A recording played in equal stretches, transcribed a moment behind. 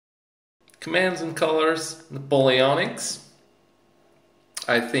Commands and Colors Napoleonics.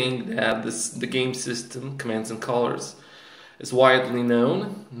 I think that the game system, Commands and Colors, is widely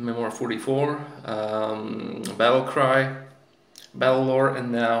known. Memoir 44, Battle Cry, Battle Lore,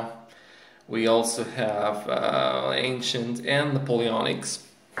 and now we also have Ancient and Napoleonics,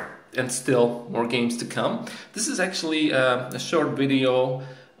 and still more games to come. This is actually a short video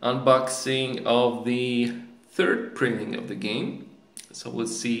unboxing of the third printing of the game. So we'll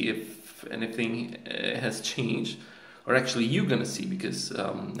see if anything has changed, or actually you're gonna see, because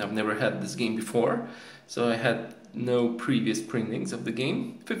I've never had this game before, so I had no previous printings of the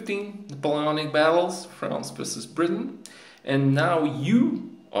game. 15 Napoleonic battles, France versus Britain, and now you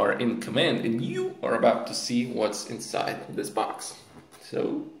are in command and you are about to see what's inside of this box.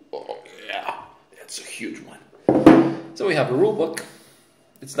 So, oh yeah, it's a huge one. So we have a rule book.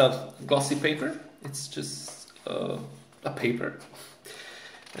 It's not glossy paper, it's just a paper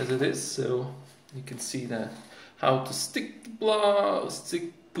as it is, so you can see that how to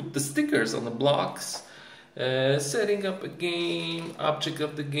put the stickers on the blocks, setting up a game, object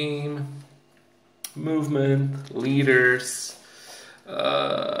of the game, movement, leaders,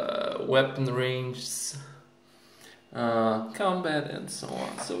 weapon ranges, combat, and so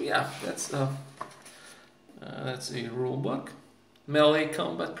on. So yeah, that's a rule book. Melee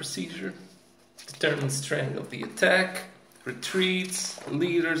combat procedure determines strength of the attack, retreats,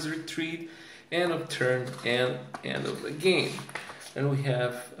 leaders retreat, end of turn, and end of the game. And we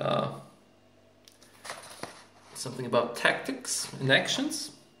have something about tactics and actions,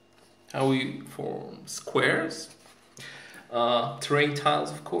 how we form squares, terrain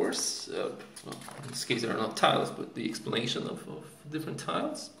tiles, of course. Well, in this case, they are not tiles, but the explanation of different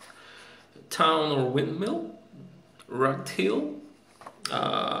tiles. Town or windmill, rugged hill,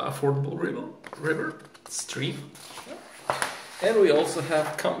 affordable river, stream. And we also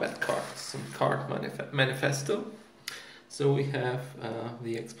have combat cards, some card manifesto. So we have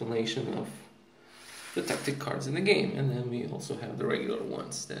the explanation of the tactic cards in the game, and then we also have the regular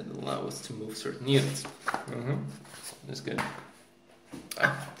ones that allow us to move certain units. That's good.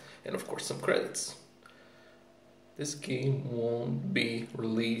 And of course some credits. This game won't be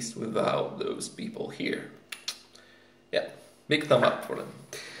released without those people here. Yeah, big thumb up for them.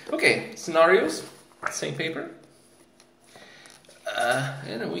 Okay, scenarios, same paper.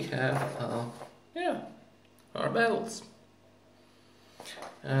 And then we have, yeah, our battles.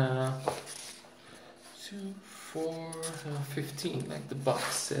 2, 4, 15, like the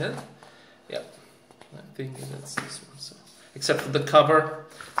box said. Yeah, I think that's this one. So, except for the cover,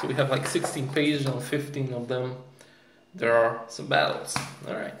 so we have like 16 pages, on 15 of them there are some battles.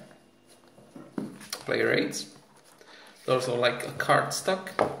 All right. Player rates. Those are like a card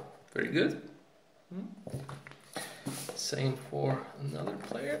stock. Very good. Same for another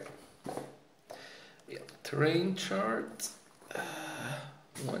player. Yeah, terrain chart.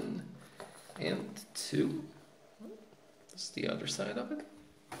 1 and 2. That's the other side of it.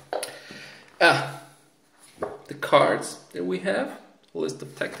 The cards that we have. List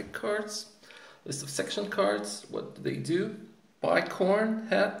of tactic cards. List of section cards. What do they do? Bicorn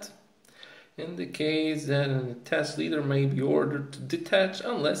hat indicates that an attached leader may be ordered to detach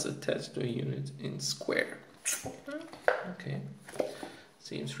unless attached to a unit in square. Okay,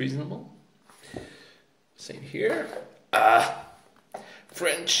 seems reasonable. Same here.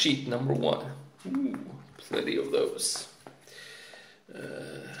 French sheet number 1. Ooh, plenty of those.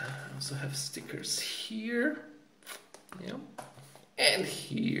 I also have stickers here. Yeah. And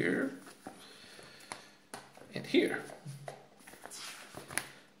here. And here.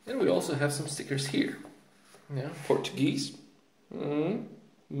 And we also have some stickers here. Yeah, Portuguese.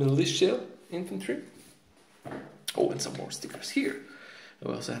 Militia infantry. Oh, and some more stickers here.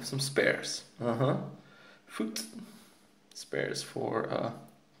 We also have some spares. Foot. Spares for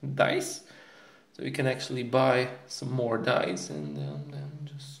dice. So you can actually buy some more dice and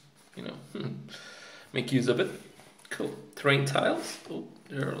just, you know, make use of it. Cool. Terrain tiles. Oh,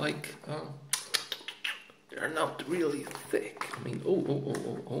 they're like, they're not really thick. I mean,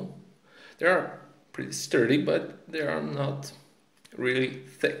 oh. They are pretty sturdy, but they are not really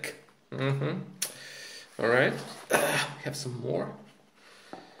thick. All right. We have some more.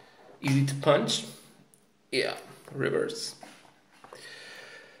 Easy to punch. Yeah, rivers.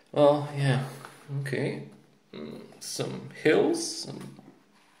 Well, yeah. Okay. Some hills,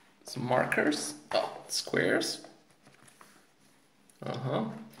 some markers. Oh, squares.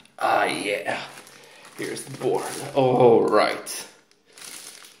 Yeah. Here's the board. Oh, right.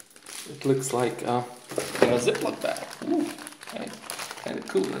 It looks like a Ziploc bag. Ooh, kind of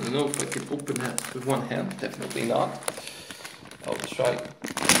cool. I don't know if I can open that with one hand. Definitely not. I'll try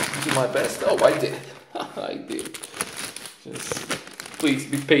to do my best. Oh, I did. I did. Just please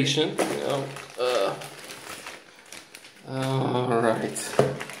be patient, you know. Alright.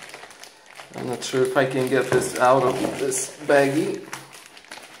 I'm not sure if I can get this out of this baggie.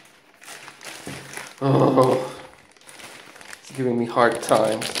 Oh, it's giving me hard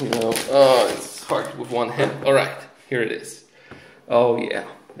time, you know. Oh, it's hard with one hand. Alright, here it is. Oh yeah,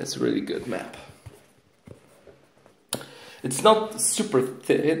 that's a really good map. It's not super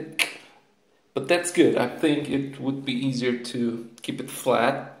thick, but that's good. I think it would be easier to keep it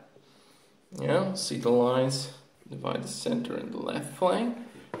flat. Yeah, see the lines, divide the center and the left flank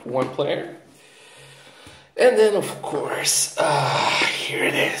for one player. And then of course, here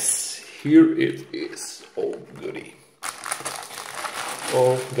it is. Here it is. Oh goody.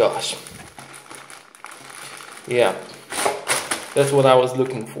 Oh gosh. Yeah, that's what I was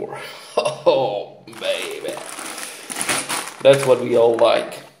looking for. Oh baby. That's what we all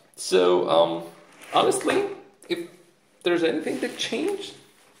like. So, honestly, if there's anything that changed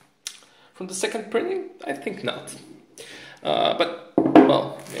from the second printing, I think not. But,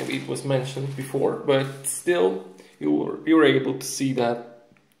 well, maybe it was mentioned before, but still, you were able to see that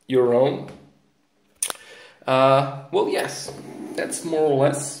your own. Well, yes, that's more or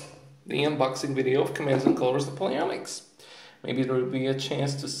less the unboxing video of Commands and Colors Napoleonics. Maybe there will be a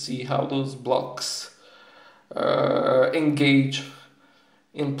chance to see how those blocks engage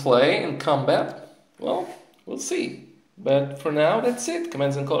in play and combat. Well, we'll see. But for now, that's it.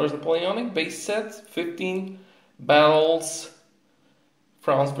 Commands and Colors Napoleonic base set, 15 battles,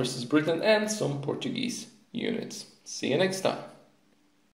 France versus Britain, and some Portuguese units. See you next time.